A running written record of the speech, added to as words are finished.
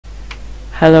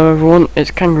Hello everyone, it's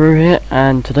Kangaroo here,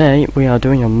 and today we are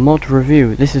doing a mod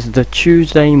review. This is the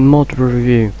Tuesday mod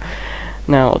review.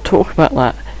 Now, I'll talk about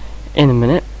that in a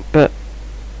minute, but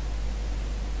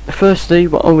firstly,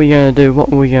 what are we going to do?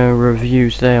 What are we going to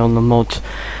review today on the mods?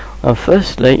 Well,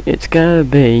 firstly, it's going to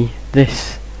be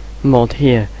this mod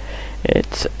here.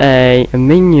 It's a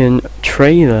Minion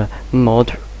trailer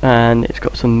mod, and it's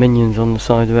got some minions on the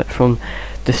side of it from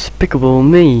Despicable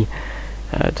Me.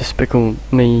 Despicable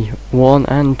Me 1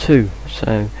 and 2,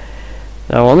 so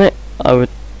they're on it.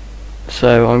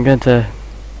 So I'm going to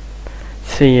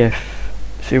see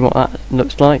what that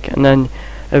looks like, and then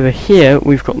over here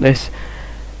we've got this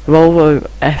Volvo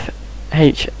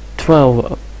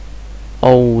FH12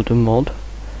 old mod.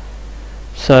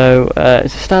 So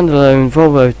it's a standalone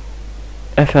Volvo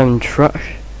FM truck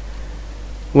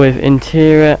with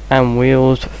interior and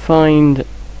wheels found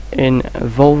in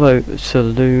Volvo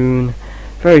saloon.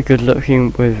 Very good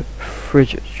looking with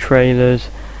fridge trailers.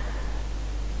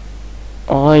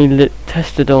 I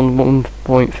tested on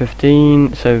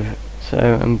 1.15, so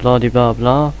and blah de blah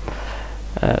blah.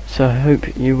 So I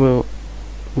hope you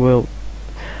will,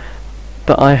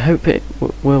 but I hope it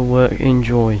will work.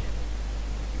 Enjoy.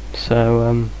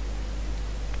 So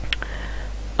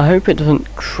I hope it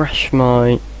doesn't crash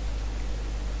my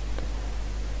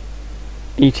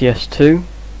ETS 2,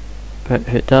 but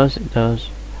if it does, it does.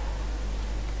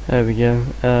 There we go.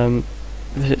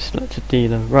 Visit selected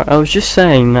dealer. Right, I was just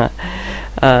saying that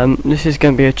this is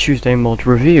going to be a Tuesday mod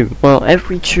review. Well,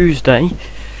 every Tuesday,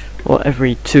 or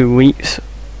every 2 weeks,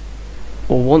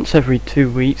 or once every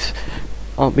 2 weeks,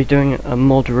 I'll be doing a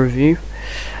mod review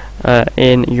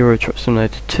in Euro Truck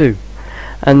Simulator 2.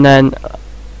 And then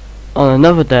on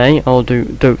another day, I'll do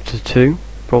Dota 2,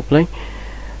 probably.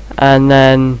 And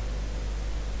then...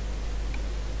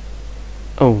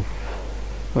 oh,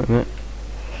 wait a minute.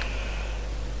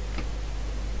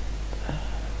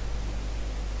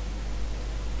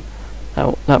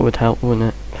 That would help,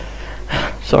 wouldn't it?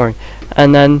 Sorry.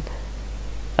 And then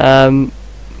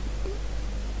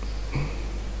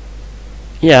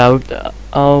yeah,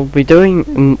 I'll be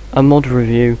doing a mod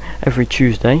review every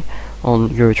Tuesday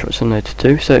on Euro Truck Simulator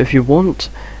 2. So if you want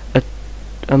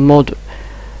a mod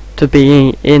to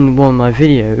be in one of my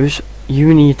videos,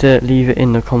 you need to leave it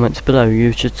in the comments below.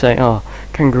 You should say, "Oh,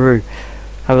 Kangaroo,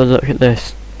 have a look at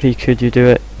this. Could you do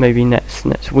it maybe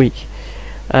next week?"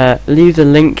 Leave the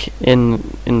link in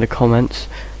the comments,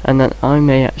 and then I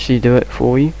may actually do it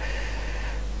for you,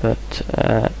 but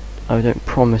I don't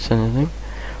promise anything.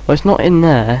 Well, it's not in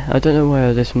there. I don't know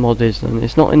where this mod is, and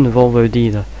it's not in the Volvo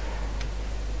dealer.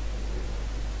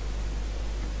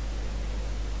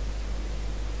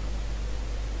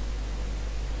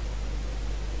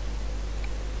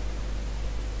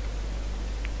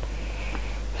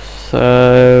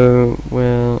 So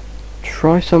we'll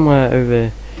try somewhere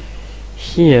over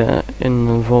here in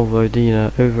the Volvo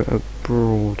dealer, over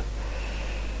abroad.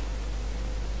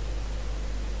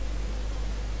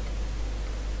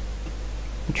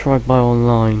 I'll try buy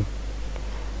online.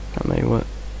 That may work.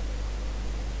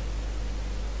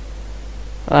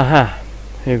 Aha!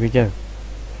 Here we go.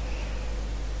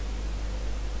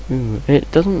 Ooh,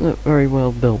 it doesn't look very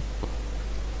well built.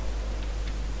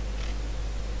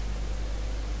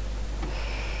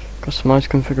 Customize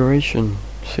configuration.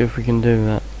 See if we can do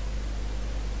that.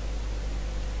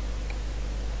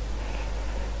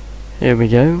 Here we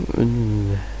go.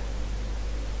 Ooh.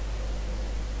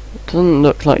 It doesn't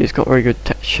look like it's got very good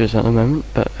textures at the moment,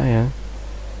 but yeah,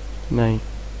 may.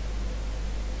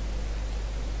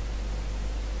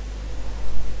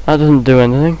 That doesn't do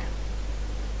anything.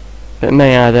 It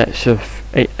may add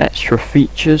extra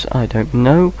features. I don't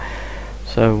know.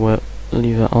 So we'll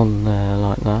leave that on there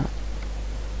like that.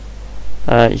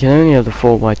 You can only have the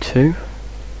 4x2.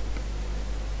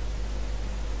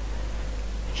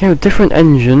 You know, different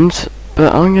engines,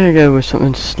 but I'm going to go with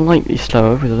something slightly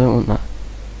slower because I don't want that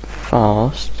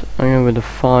fast. I'm going with the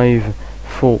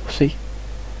 540.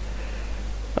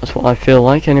 That's what I feel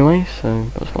like anyway, so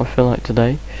that's what I feel like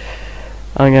today.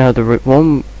 I'm going to have the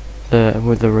one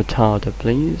with the retarder,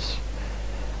 please.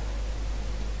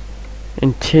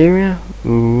 Interior,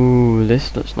 ooh,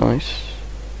 this looks nice.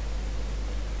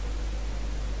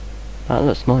 That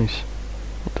looks nice.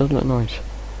 It does look nice.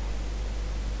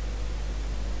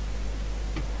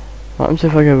 What happens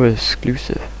if I go with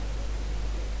exclusive?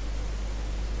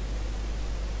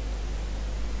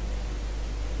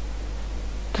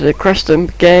 Does it crash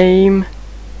the game?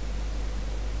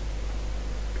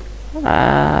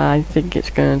 I think it's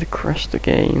going to crash the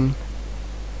game.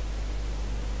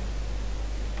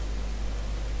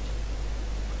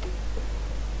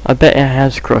 I bet it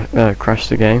has crashed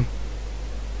the game.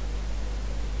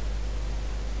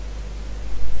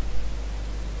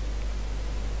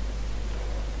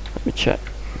 me check.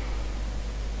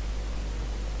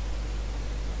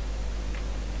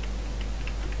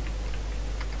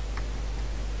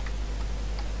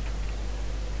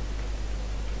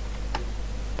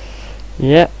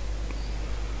 Yep.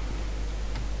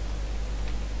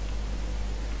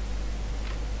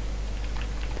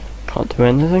 Can't do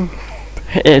anything.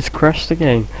 It's crashed the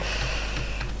game.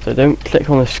 So don't click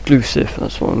on exclusive,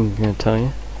 that's what I'm going to tell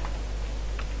you.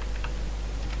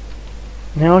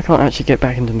 Now I can't actually get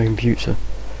back into my computer.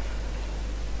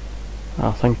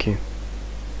 Ah, thank you.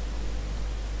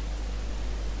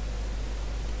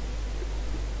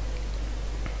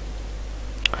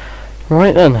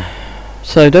 Right then.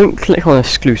 So don't click on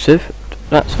exclusive.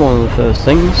 That's one of the first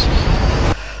things.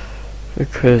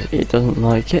 Because it doesn't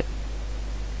like it.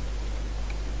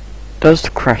 Does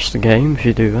crash the game if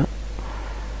you do that.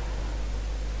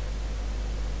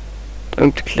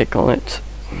 Don't click on it.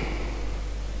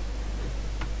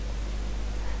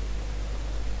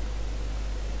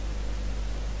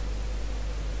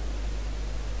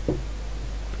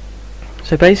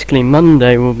 So basically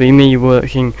Monday will be me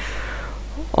working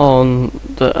on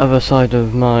the other side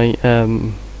of my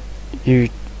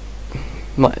behind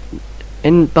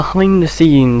the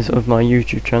scenes of my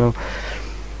YouTube channel.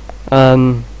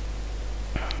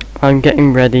 I'm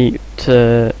getting ready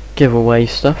to give away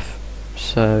stuff,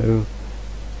 so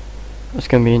that's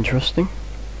going to be interesting.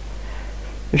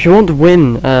 If you want to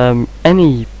win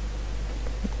anything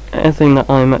that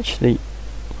I'm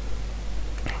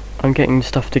getting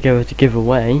stuff together to give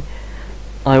away,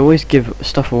 I always give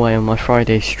stuff away on my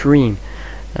Friday stream.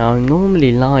 Now I'm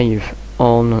normally live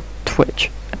on Twitch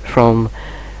from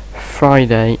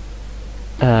Friday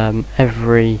from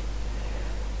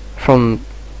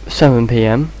 7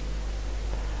 PM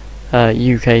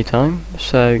UK time,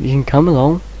 so you can come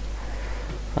along.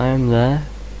 I am there.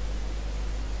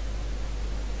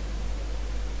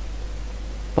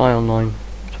 Buy online,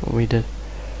 that's what we did.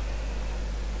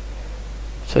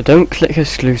 So don't click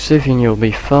exclusive and you'll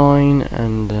be fine,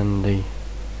 and then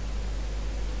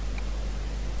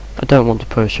I don't want to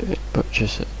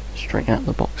purchase it straight out of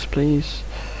the box, please.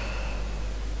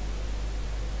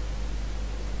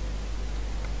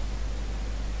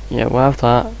 Yeah, we'll have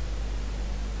that.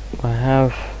 We'll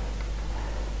have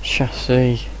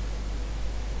chassis.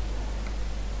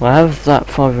 We'll have that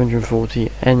 540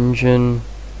 engine.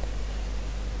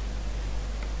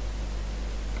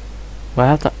 We'll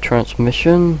have that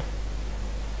transmission.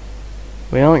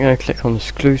 We aren't going to click on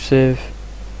exclusive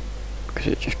because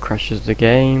it just crashes the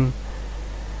game.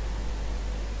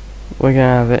 We're going to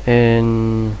have it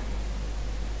in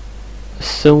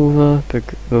silver,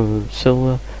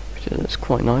 silver, which is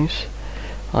quite nice,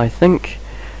 I think.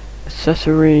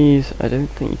 Accessories, I don't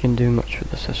think you can do much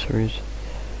with accessories.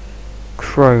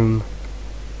 Chrome.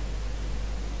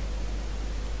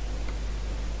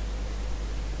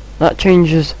 That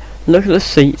changes. Look at the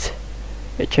seat.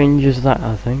 It changes that,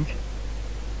 I think.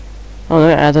 Oh no,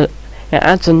 it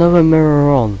adds another mirror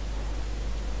on.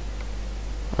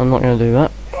 I'm not going to do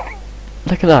that.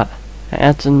 Look at that. It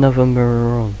adds another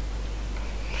mirror on.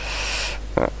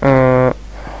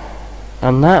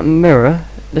 And that mirror,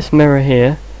 this mirror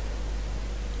here,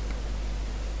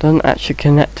 doesn't actually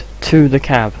connect to the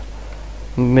cab.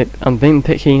 I'm being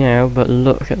picky now, but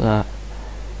look at that.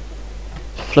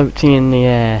 It's floating in the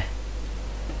air.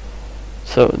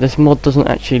 So this mod doesn't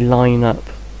actually line up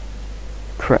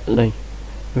correctly.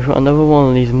 We've got another one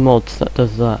of these mods that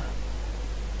does that.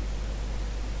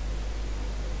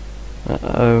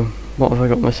 Uh-oh, what have I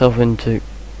got myself into?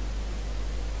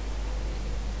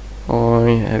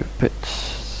 I hope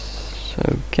it's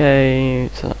okay.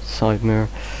 It's that side mirror.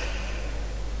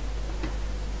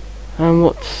 And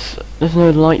there's no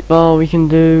light bar we can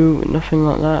do, nothing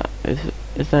like that.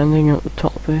 Is there anything at the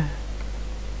top here?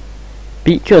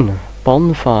 Beacon,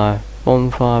 bonfire,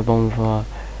 bonfire, bonfire.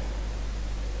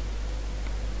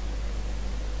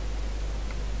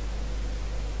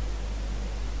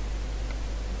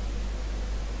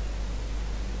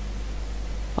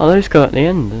 Oh, those go at the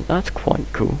end. That's quite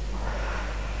cool.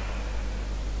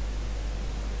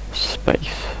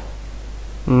 Space.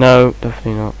 No,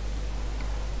 definitely not.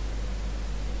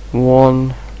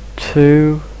 1,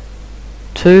 2,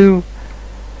 2.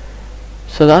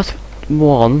 So that's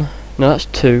 1. No, that's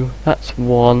 2. That's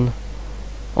 1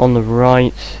 on the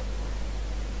right.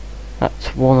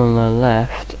 That's 1 on the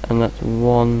left, and that's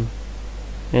 1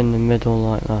 in the middle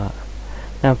like that.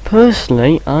 Now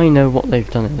personally, I know what they've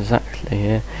done exactly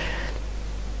here.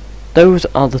 Those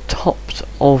are the tops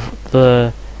of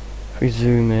the, if we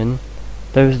zoom in,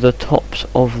 those are the tops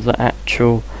of the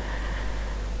actual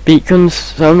beacons.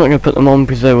 So I'm not going to put them on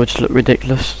because they would just look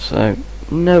ridiculous, so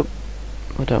nope.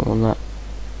 I don't want that.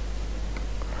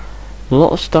 A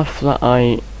lot of stuff that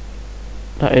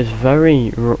is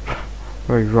very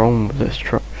wrong with this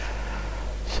truck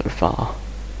so far.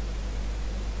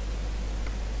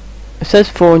 It says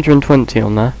 420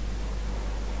 on there.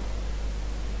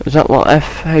 Is that what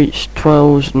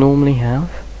FH12s normally have?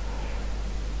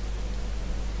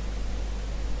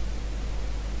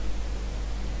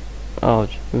 Oh,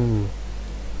 ooh.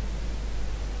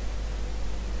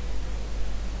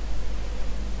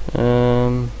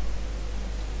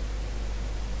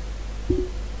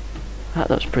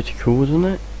 That's pretty cool, isn't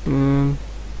it?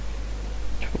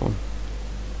 Which one?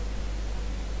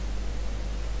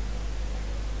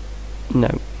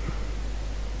 No.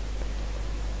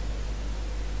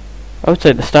 I would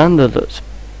say the standard looks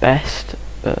best,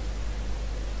 but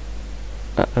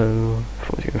uh-oh, I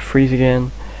thought it was going to freeze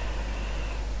again.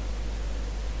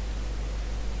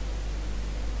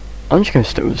 I'm just going to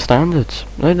stick with the standards.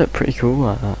 They look pretty cool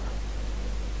like that.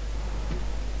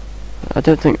 I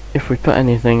don't think if we put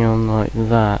anything on like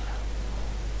that,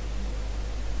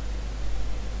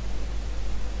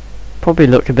 probably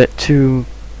look a bit too...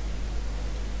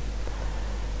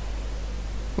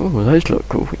 Oh, those look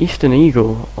cool. Eastern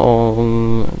Eagle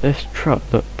on this truck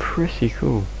look pretty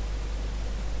cool.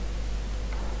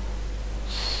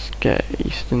 Let's get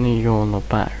Eastern Eagle on the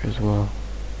back as well.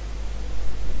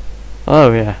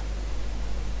 Oh yeah.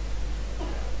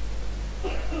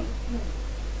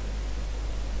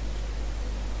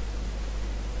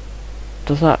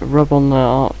 Does that rub on the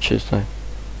arches though?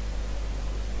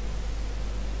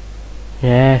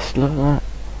 Yes, look at that.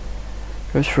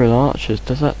 Goes through the arches.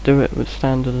 Does that do it with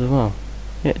standard as well?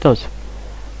 Yeah, it does.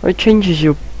 Oh, it changes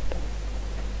your...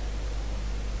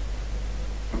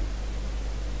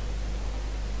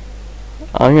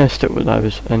 I'm going to stick with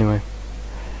those anyway.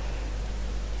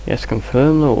 Yes,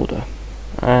 confirm the order.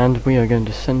 And we are going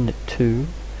to send it to...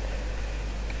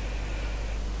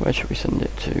 Where should we send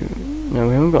it to? No,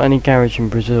 we haven't got any garage in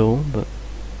Brazil, but...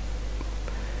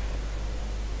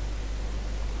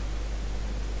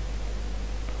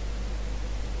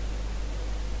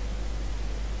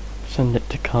 Send it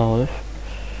to Cardiff.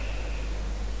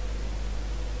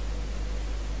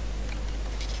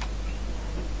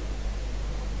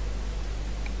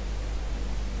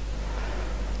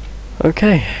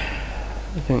 Okay,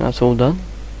 I think that's all done.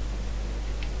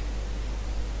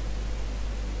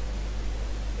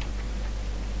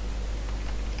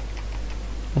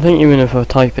 I think even if I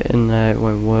type it in there, it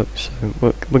won't work. So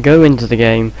we'll go into the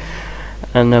game,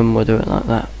 and then we'll do it like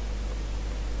that.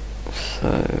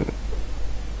 So.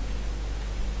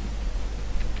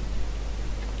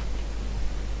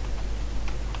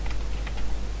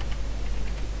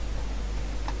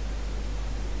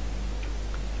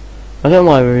 I don't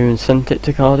know why we even sent it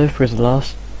to Cardiff, because the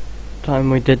last time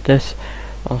we did this,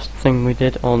 last thing we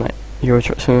did on Euro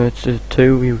Truck Simulator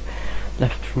 2, we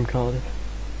left from Cardiff.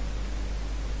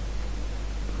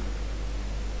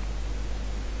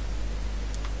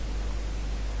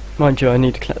 Mind you, I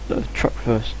need to collect the truck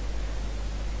first.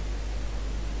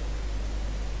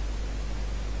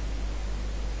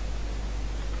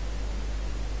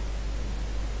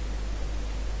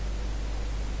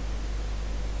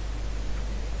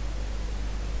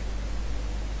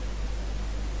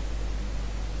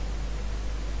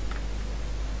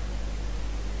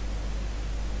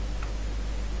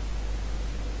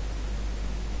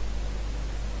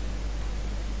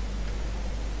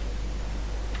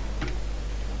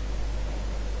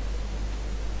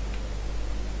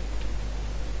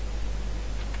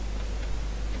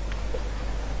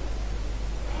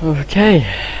 Okay,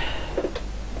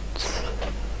 let's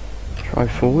drive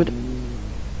forward.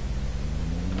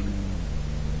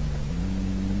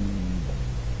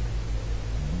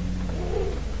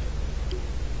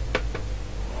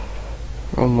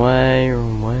 Wrong way,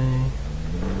 wrong way.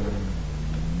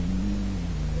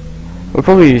 We'll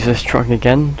probably use this truck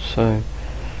again, so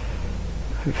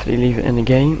hopefully leave it in the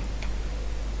game.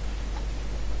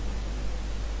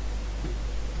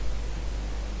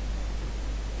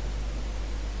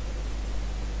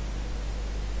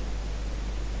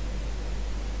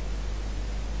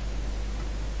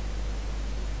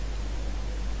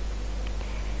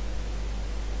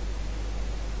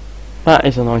 That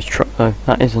is a nice truck though,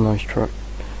 that is a nice truck.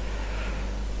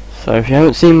 So if you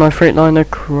haven't seen my Freightliner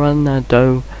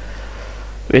Coronado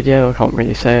video, I can't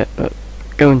really say it, but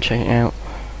go and check it out,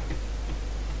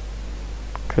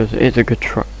 because it is a good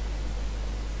truck.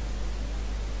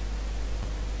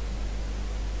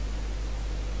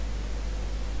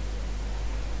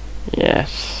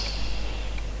 Yes.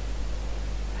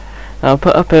 I'll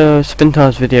put up a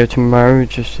Spintars video tomorrow,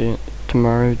 just so you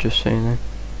know.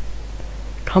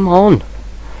 Come on!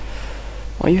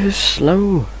 Why are you so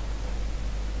slow?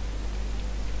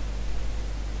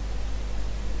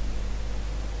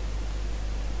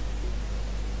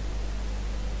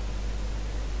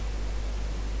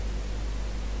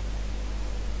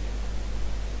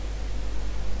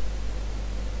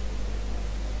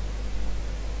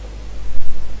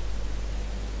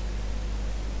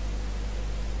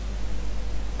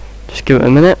 Just give it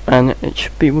a minute and it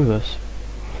should be with us.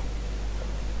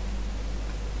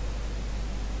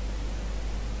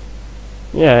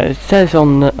 Yeah, it says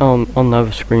on the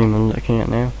other screen I'm looking at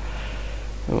now.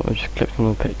 Oh, I just clicked on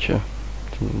the picture.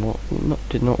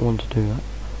 Did not want to do that.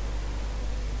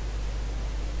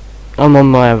 I'm on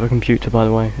my other computer, by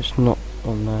the way. It's not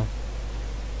on there.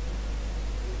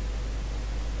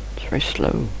 It's very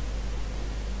slow.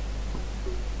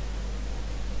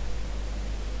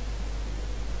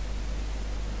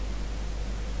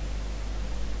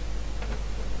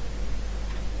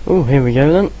 Oh, here we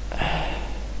go then.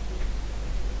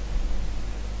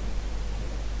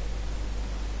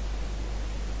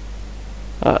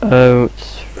 Uh-oh,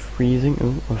 it's freezing.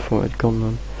 Oh, I thought it'd gone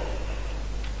then.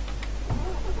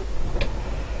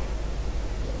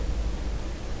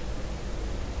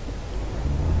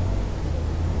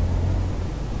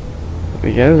 There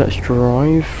we go, let's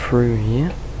drive through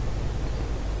here.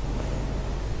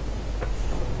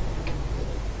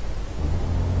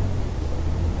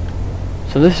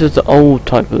 So this is the old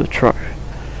type of the truck.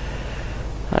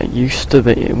 That used to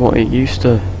be what it used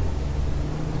to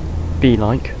be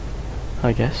like,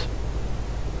 I guess.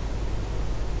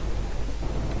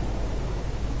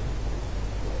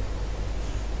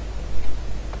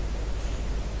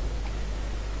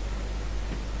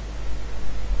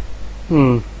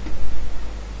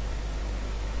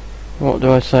 What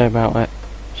do I say about it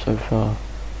so far?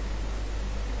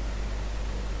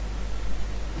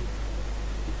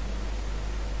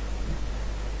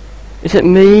 Is it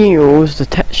me, or is the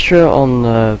texture on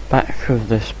the back of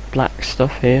this black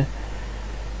stuff here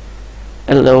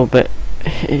a little bit...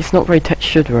 it's not very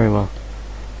textured very well.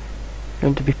 I'm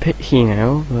going to be picky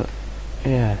now, but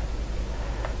yeah.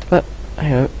 But, you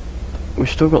know, we've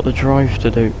still got the drive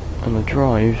to do, and the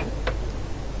drive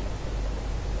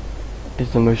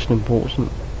is the most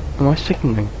important. Am I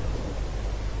signalling?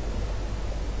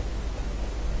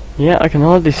 Yeah, I can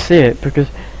hardly see it, because...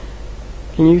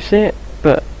 can you see it?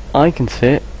 But I can see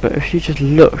it, but if you just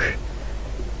look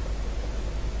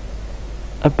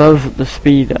above the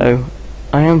speedo,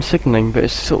 I am signalling, but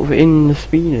it's sort of in the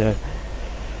speedo.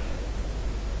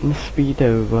 In the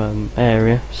speedo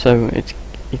area, so it's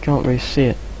you can't really see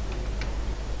it.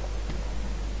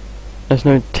 There's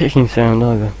no ticking sound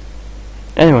either.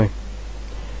 Anyway,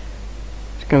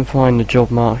 let's go and find the job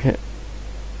market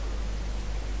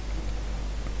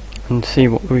and see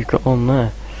what we've got on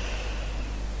there.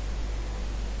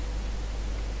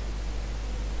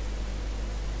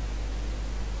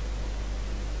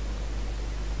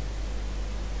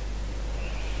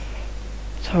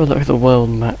 Let's have a look at the world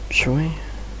map, shall we?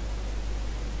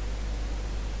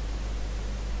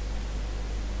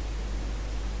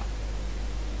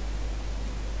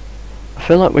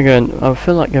 I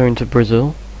feel like going to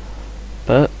Brazil,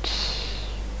 but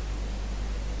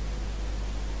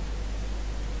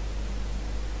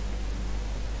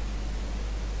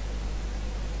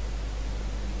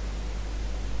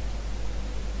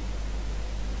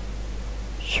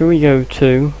shall we go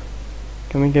to?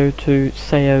 Can we go to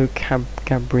Sao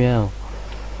Gabriel?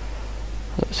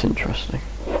 That's interesting.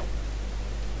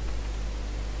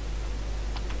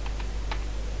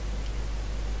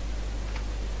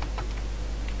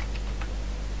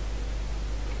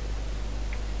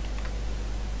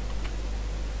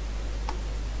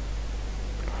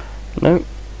 No.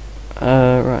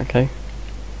 Right, okay.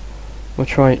 We'll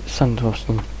try Santos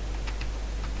then.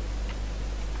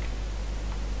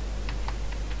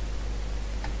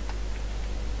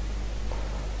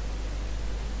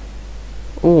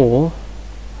 Or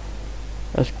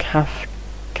as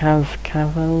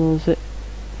Cascavel, is it?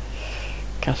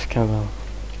 Cascavel.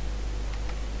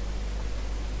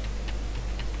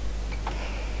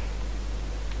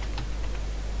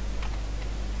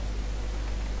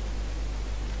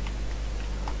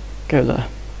 Go there.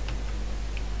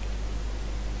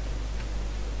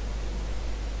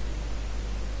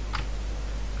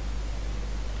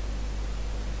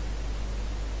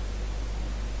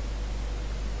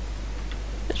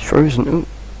 It's frozen. Ooh.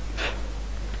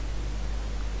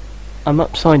 I'm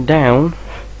upside down.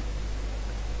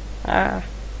 Ah.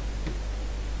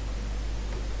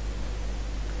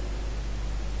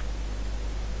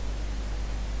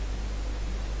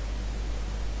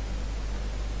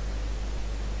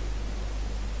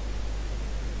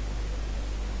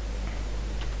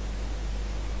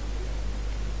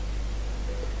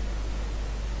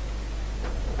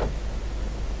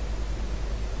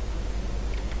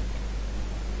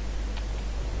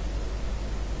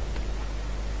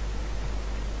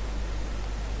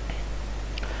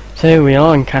 So here we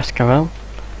are in Cascarel.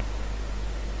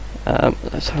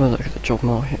 Let's have a look at the job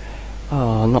market.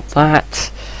 Oh, not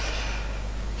that.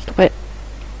 Stop it.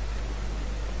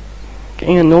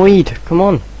 Getting annoyed. Come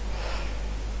on.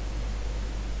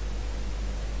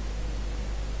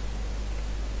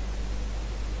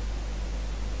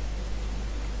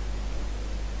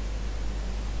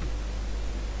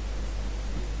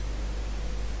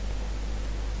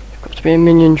 There's got to be a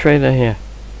Minion trailer here.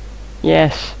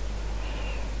 Yes.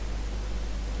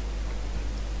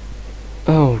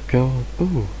 Oh god.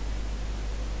 Ooh.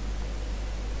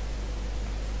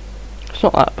 It's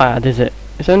not that bad, is it?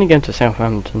 It's only going to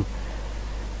Southampton.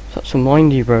 Such some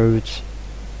windy roads.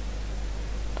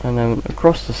 And then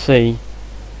across the sea.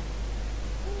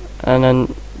 And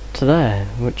then to there,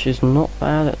 which is not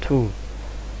bad at all.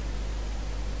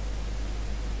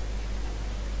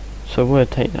 So we'll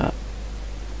take that.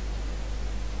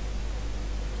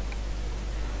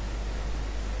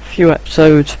 A few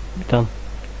episodes, done.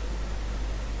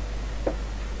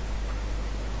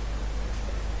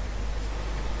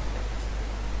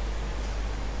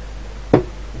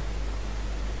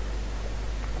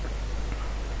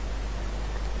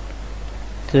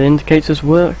 Do the indicators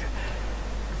work?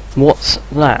 What's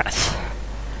that?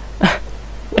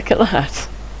 Look at that.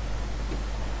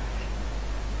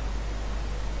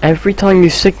 Every time you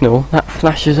signal, that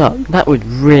flashes up. That would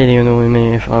really annoy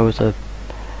me if I was a...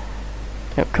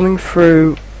 Yep, coming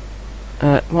through...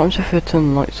 what happens if I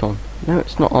turn the lights on? No,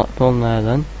 it's not up on there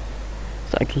then.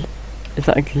 Is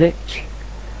that a glitch?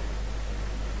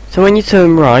 So when you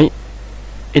turn right,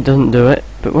 it doesn't do it,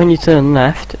 but when you turn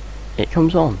left, it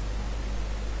comes on.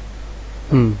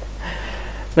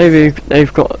 Maybe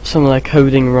they've got some of their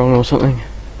coding wrong or something,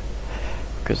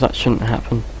 because that shouldn't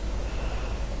happen.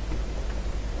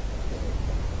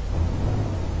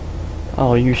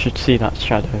 Oh, you should see that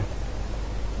shadow.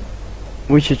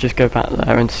 We should just go back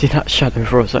there and see that shadow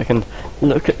for a second.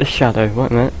 Look at the shadow,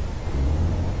 wait a minute.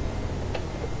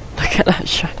 Look at that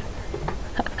shadow.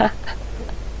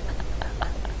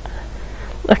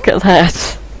 Look at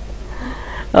that.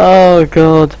 Oh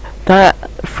god. That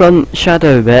front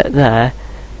shadow bit there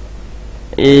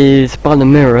is by the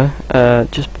mirror,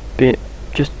 just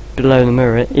below the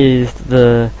mirror is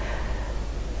the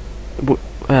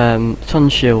sun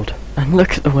shield, and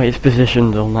look at the way it's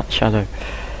positioned on that shadow.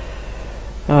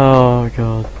 Oh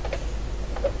god.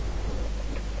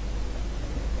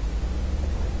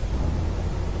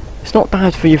 It's not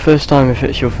bad for your first time if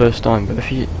it's your first time, but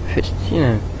if it's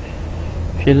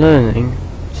if you're learning,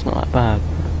 it's not that bad.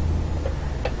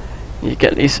 You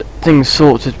get these things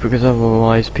sorted because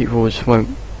otherwise people just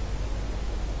won't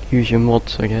use your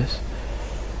mods, I guess.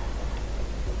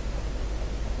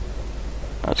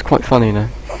 That's quite funny now.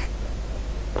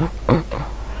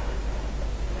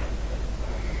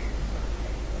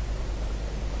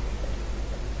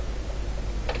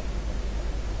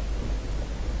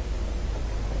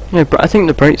 Yeah, but I think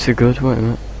the brakes are good, wait a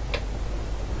minute.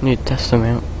 I need to test them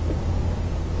out.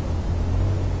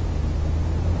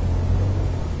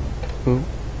 Ooh.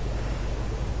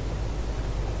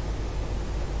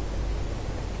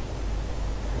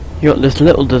 You got this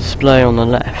little display on the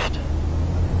left.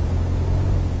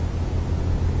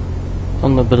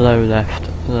 On the below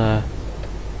left there.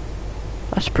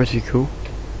 That's pretty cool.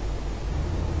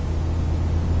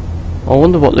 I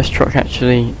wonder what this truck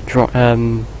actually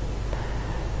drives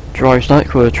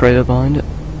like with a trailer behind it.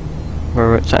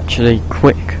 Whether it's actually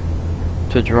quick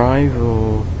to drive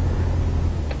or...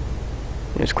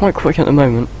 It's quite quick at the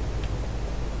moment.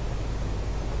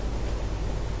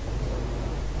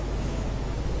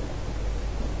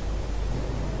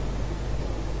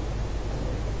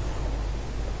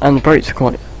 And the brakes are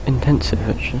quite intensive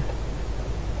actually.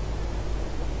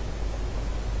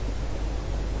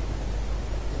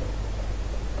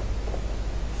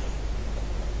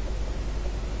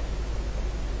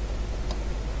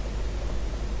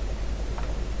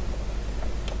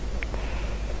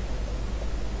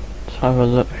 Let's have a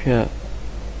look here.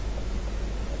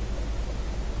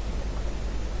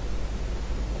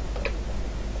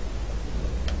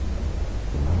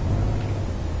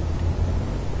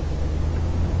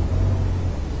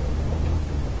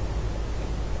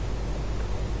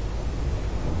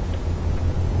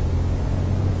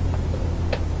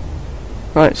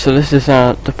 Right, so this is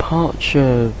our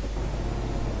departure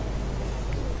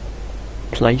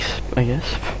place, I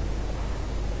guess.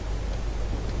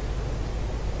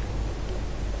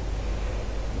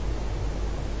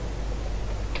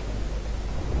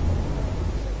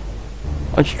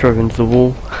 I just drove into the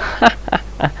wall.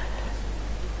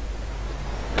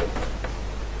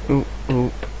 Ooh,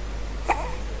 ooh.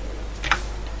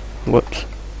 Whoops.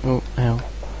 Oh, ow.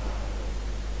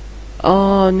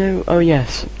 Oh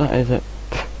yes, that is it.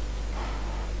 I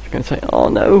was going to say, oh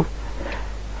no!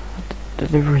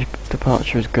 Delivery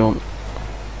departure is gone.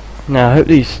 Now I hope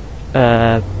these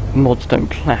mods don't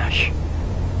clash.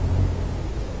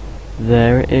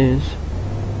 There it is.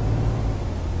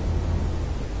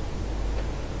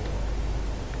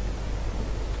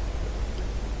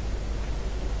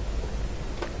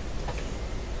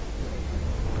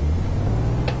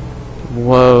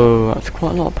 Whoa, that's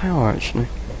quite a lot of power actually.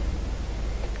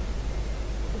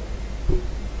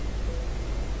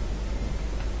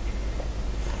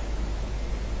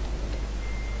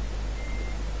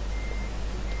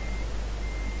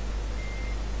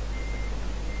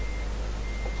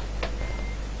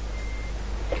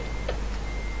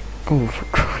 Oh, for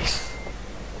Christ.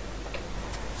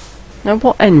 Now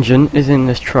what engine is in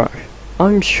this truck?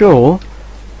 I'm sure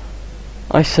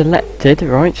I selected,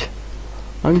 right?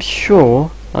 I'm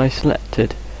sure I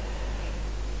selected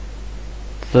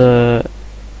the...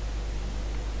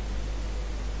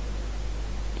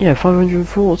 yeah,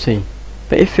 540.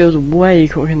 But it feels way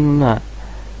quicker than that.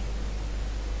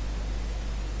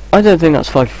 I don't think that's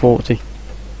 540. To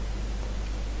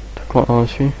be quite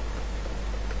honest with you.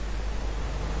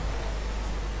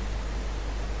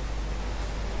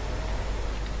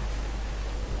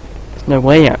 No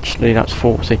way actually that's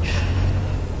 40,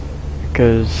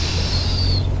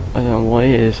 because I don't know what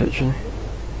it is actually.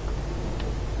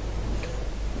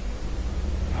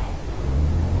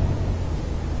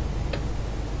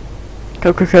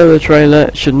 Coca-Cola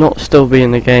trailer should not still be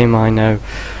in the game, I know.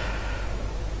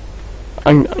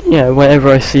 Whenever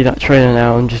I see that trailer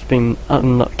now, I'm just being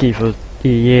unlucky for the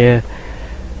year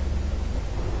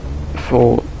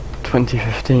for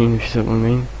 2015, if you see what I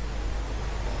mean.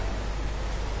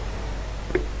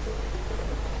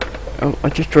 Oh, I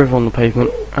just drove on the pavement.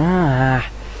 Ah.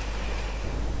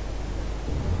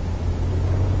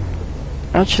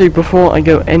 Actually, before I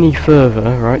go any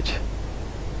further, right?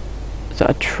 Is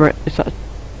that a is that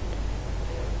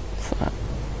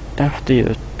dafty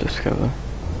to discover?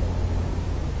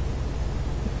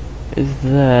 Is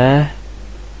there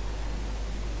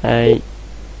a...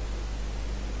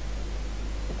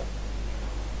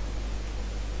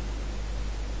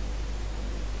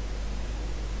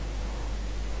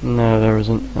 No, there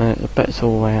isn't. I bet it's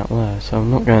all the way out there, so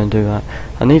I'm not going to do that.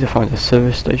 I need to find a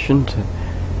service station to...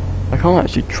 I can't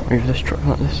actually drive this truck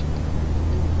like this.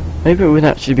 Maybe it would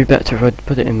actually be better if I'd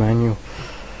put it in manual.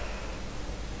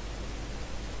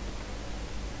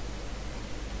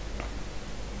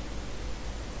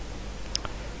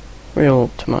 Real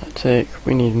automatic,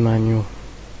 we need manual.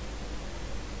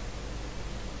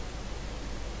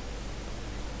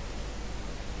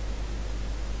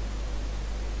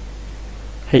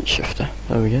 Heat shifter,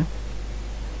 there we go.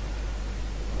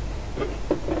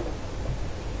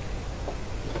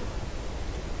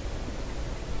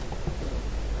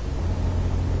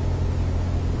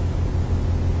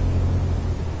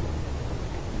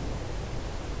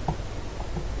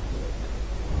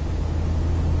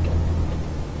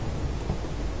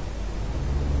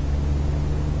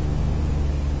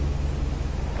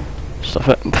 Stuff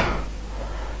it.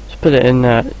 Just put it in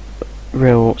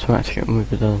real automatic and we'll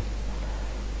be done.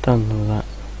 Done with that.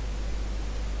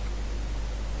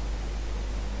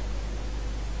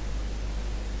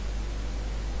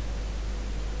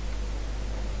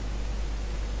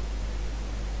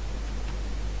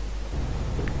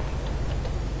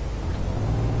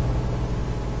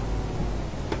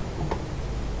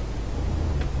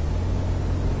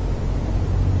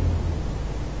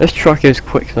 This truck is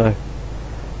quick though,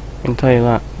 I can tell you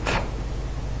that.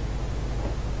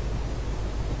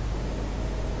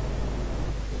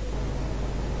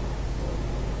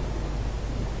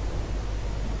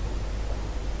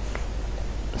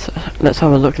 Let's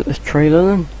have a look at this trailer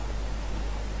then.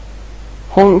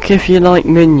 Honk if you like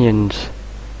Minions.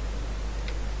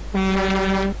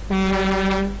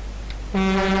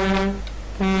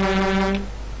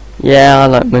 Yeah, I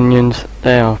like Minions.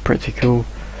 They are pretty cool.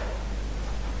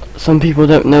 Some people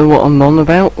don't know what I'm on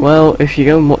about. Well, if you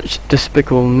go and watch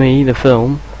Despicable Me, the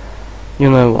film,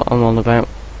 you'll know what I'm on about.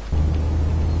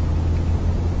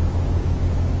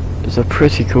 It's a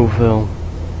pretty cool film.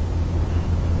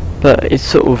 But it's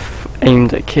sort of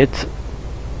aimed at kids.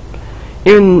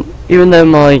 Even though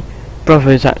my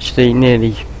brother is actually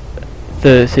nearly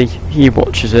 30, he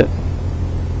watches it.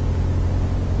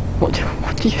 What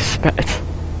do you expect?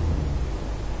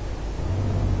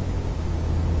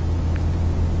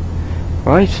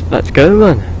 Right, let's go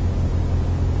then.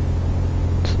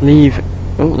 Let's leave.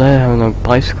 Oh, they're having a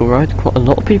bicycle ride. Quite a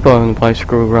lot of people are having a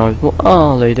bicycle ride. What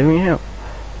are they doing out?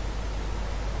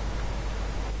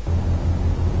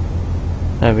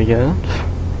 There we go.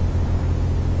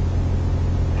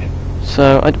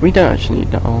 So we don't actually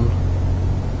need that on.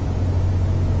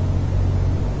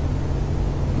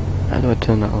 How do I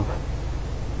turn that off?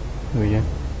 There we go.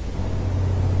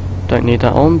 Don't need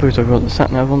that on because I've got the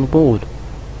sat nav on the board.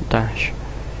 Dash.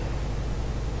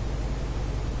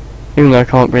 Even though I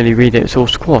can't really read it, it's all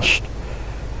squashed.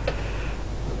 I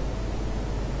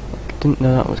didn't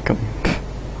know that was coming.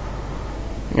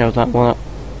 Yeah, that one up.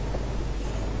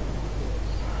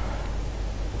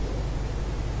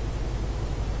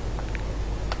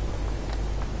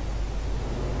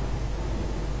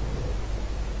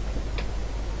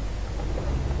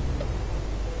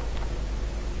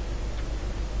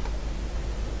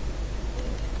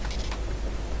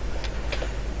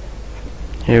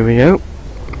 Here we go.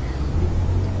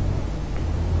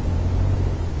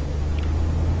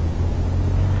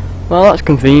 Well, that's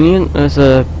convenient. There's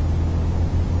a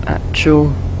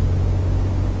actual.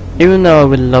 Even though I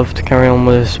would love to carry on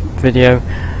with this video,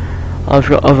 I've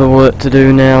got other work to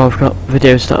do now. I've got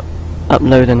videos to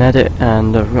upload and edit,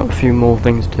 and I've got a few more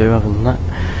things to do other than that.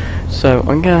 So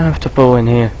I'm gonna have to pull in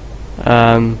here.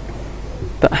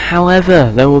 But however,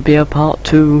 there will be a part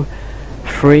 2,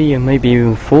 3, and maybe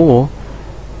even 4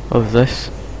 of this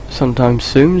sometime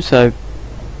soon. So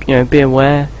you know, be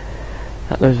aware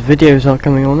that those videos are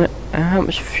coming on it. And how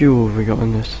much fuel have we got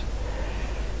in this?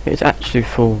 It's actually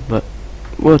full, but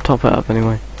we'll top it up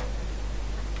anyway.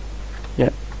 Yeah,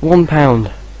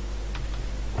 £1.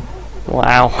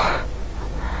 Wow.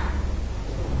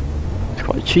 It's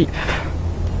quite cheap.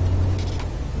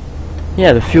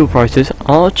 Yeah, the fuel prices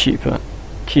are cheap at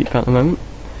the moment.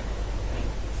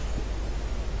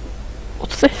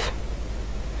 What's this?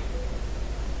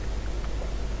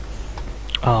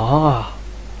 Ah,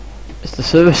 it's the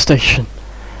service station.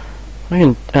 I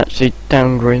can actually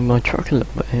downgrade my truck a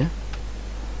little bit here.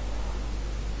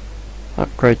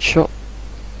 Upgrade shop.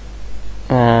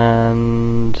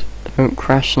 And don't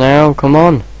crash now, come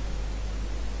on.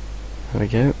 There we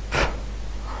go.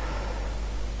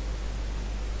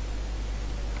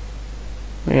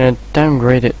 We're going to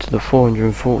downgrade it to the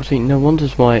 440. No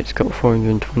wonders why it's got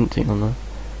 420 on there.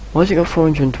 Why has it got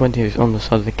 420 on the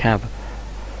side of the cab?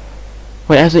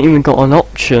 Well, it hasn't even got an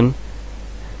option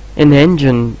in the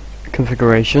engine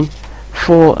configuration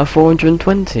for a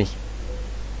 420.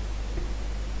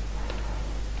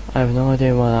 I have no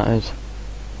idea why that is.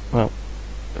 Well,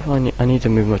 I need to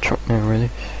move my truck now, really.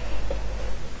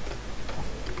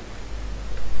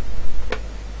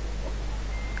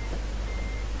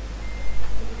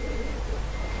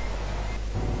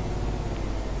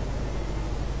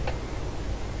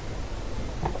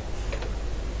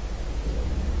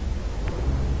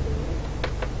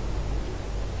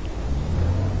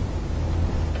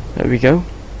 There we go.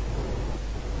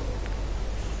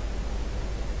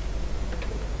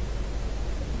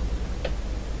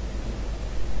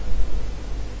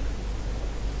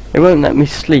 It won't let me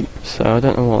sleep, so I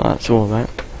don't know what that's all about.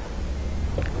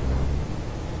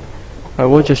 I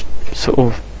will just sort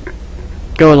of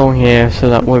go along here so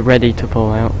that we're ready to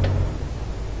pull out.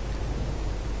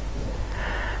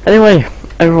 Anyway,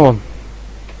 everyone,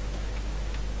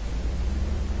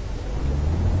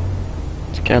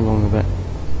 let's get along a bit.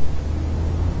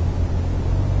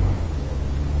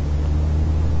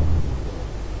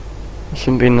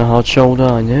 Shouldn't be in the hard shoulder,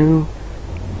 I know.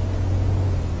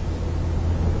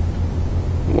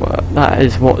 Well, that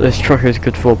is what this truck is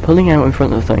good for, pulling out in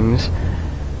front of things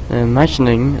and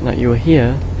imagining that you were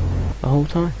here the whole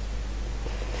time.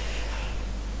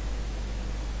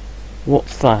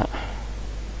 What's that?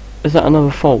 Is that another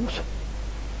fault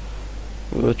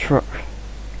with the truck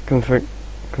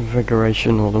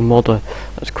configuration, or the modder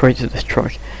that's created this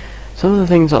truck? Some of the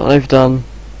things that they've done,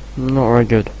 not very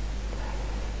good.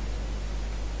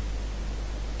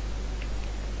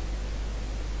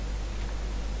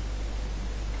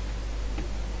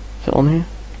 Is it on here?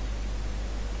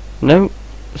 No,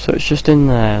 so it's just in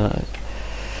there. Like,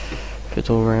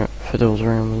 fiddles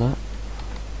around with that.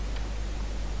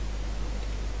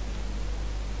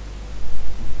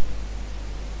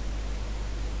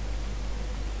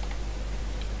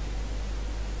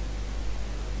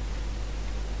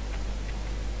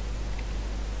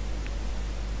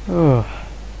 Oh.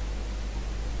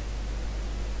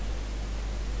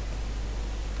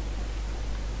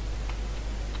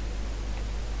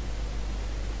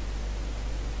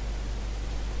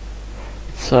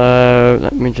 So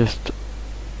let me just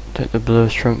take the blur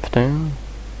strength down.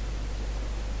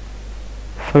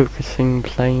 Focusing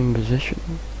plane position.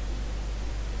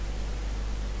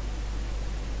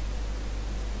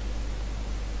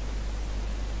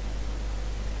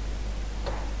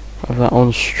 Have that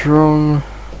on strong.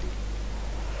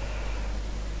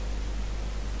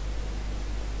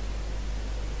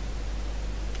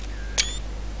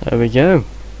 There we go.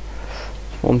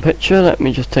 One picture. Let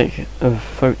me just take a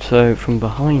photo from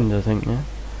behind, I think, yeah.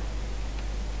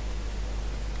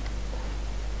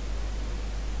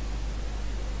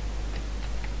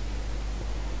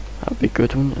 That'd be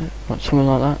good, wouldn't it? Like something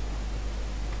like that.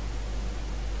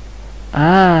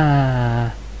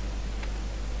 Ah.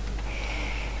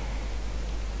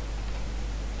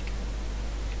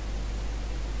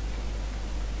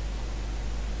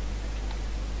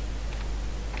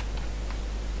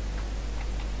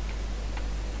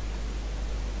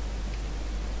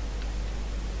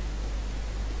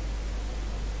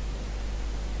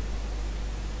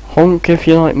 Honk if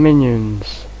you like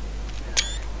Minions.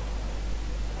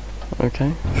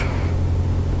 Okay.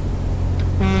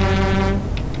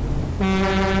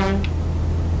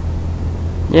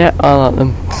 Yeah, I like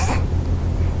them.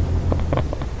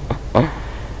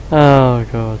 Oh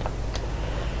god.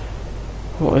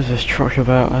 What is this truck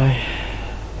about, eh?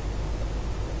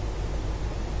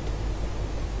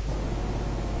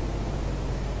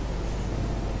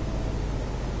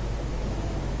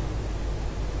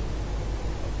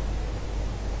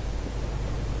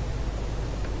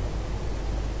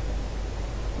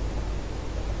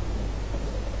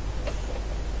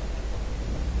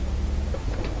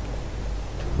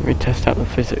 Let me test out the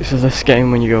physics of this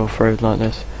game when you go off-road like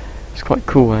this. It's quite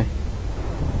cool, eh?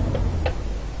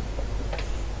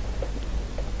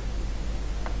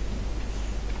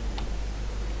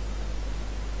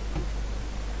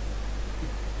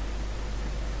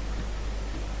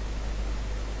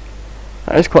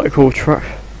 That is quite a cool truck.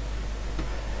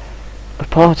 I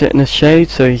parked it in the shade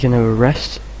so you can have a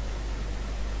rest.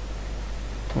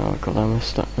 Oh god, I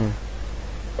messed up now.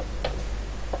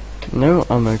 No,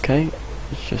 I'm okay.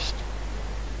 It's just...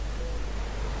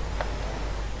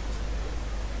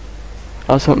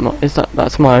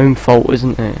 that's my own fault,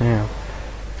 isn't it? Yeah.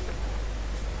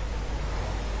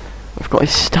 I've got it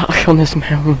stuck on this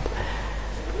mound.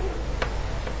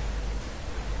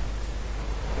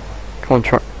 Come on,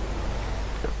 truck.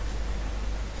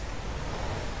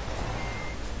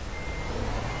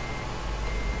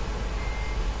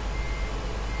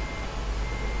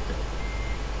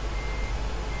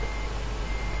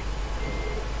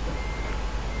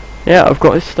 Yeah, I've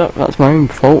got it stuck. That's my own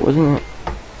fault, isn't it?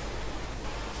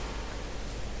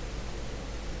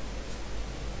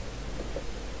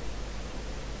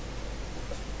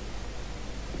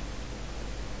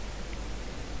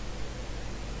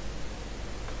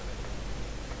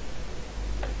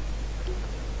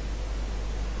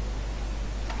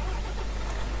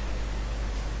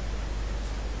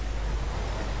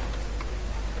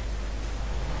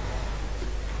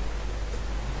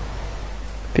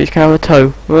 Please can I have a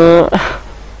tow?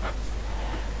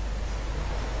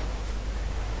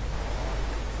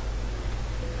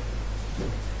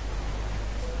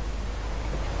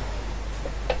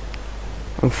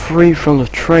 I'm free from the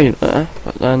trailer,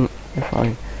 but then if I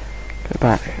go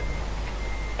back,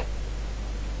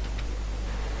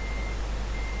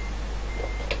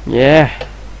 yeah,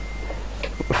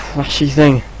 a flashy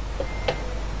thing.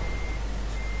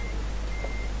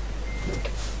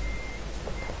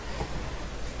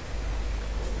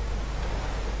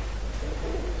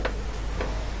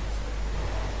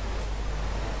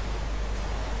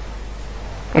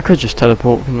 I could just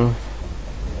teleport, couldn't I?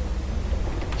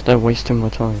 Instead of wasting my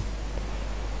time.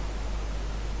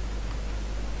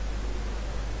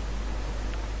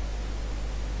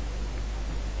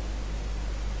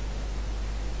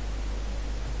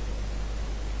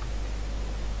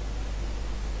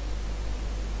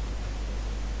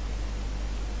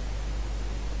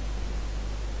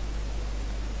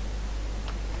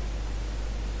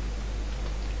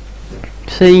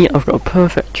 See, I've got a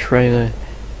perfect trailer,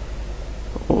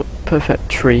 or perfect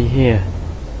tree here.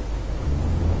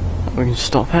 We can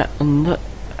stop at and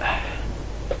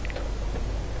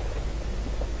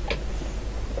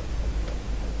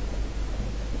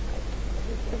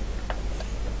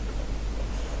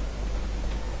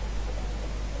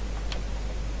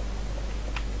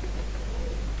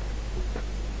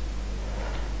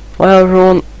well,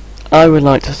 everyone, I would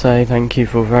like to say thank you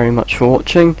for very much for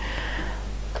watching.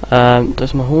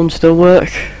 Does my horn still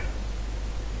work?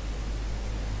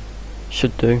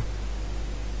 Should do.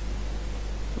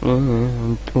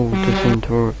 I'm all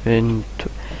disorientated.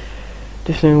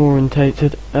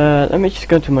 Let me just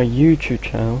go to my YouTube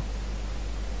channel,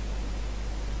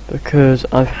 because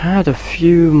I've had a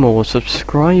few more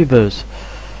subscribers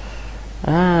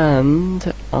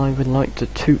and I would like to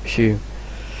toot you.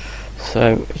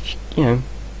 So, you know,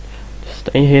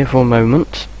 stay here for a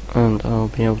moment and I'll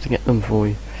be able to get them for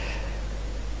you.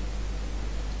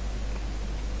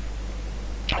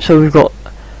 So we've got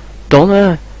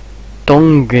Donna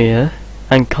Dongia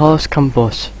and Carlos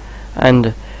Campos.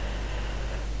 And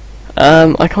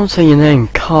I can't say your name,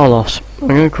 Carlos. I'm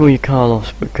gonna call you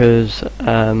Carlos because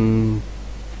there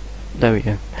we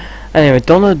go. Anyway,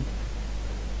 Donna,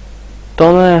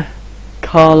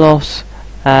 Carlos,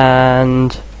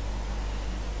 and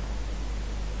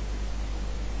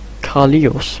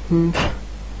Carlios.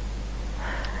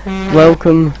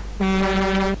 Welcome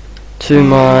to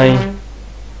my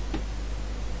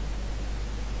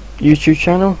YouTube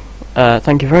channel.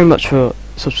 Thank you very much for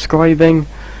subscribing.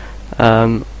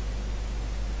 I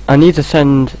need to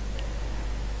send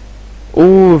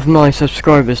all of my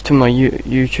subscribers to my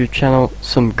YouTube channel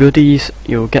some goodies.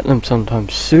 You'll get them sometime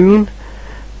soon,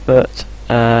 but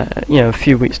you know, a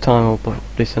few weeks time I'll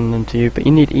probably send them to you, but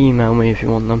you need to email me if you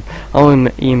want them. I'll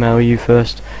email you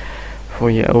first before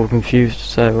you get all confused.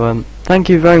 So thank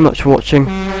you very much for watching,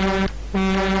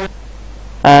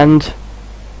 and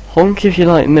honk if you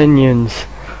like Minions.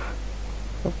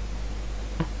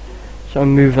 Shall I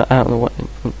move that out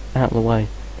of the way?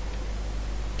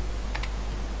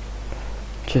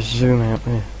 Just zoom out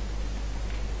there.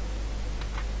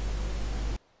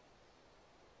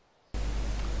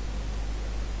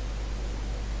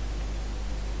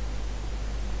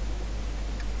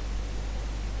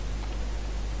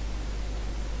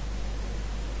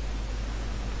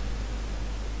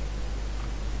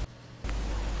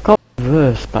 Can't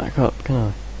reverse back up, can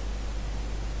I?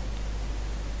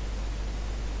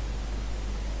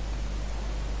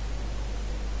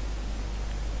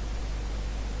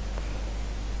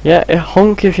 Yeah,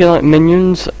 honk if you like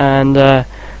Minions, and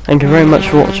thank you very much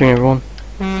for watching, everyone.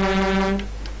 And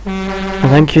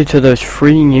thank you to those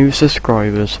 3 new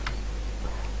subscribers.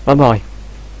 Bye bye.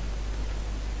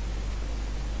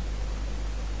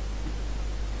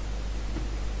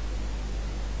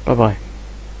 Bye bye.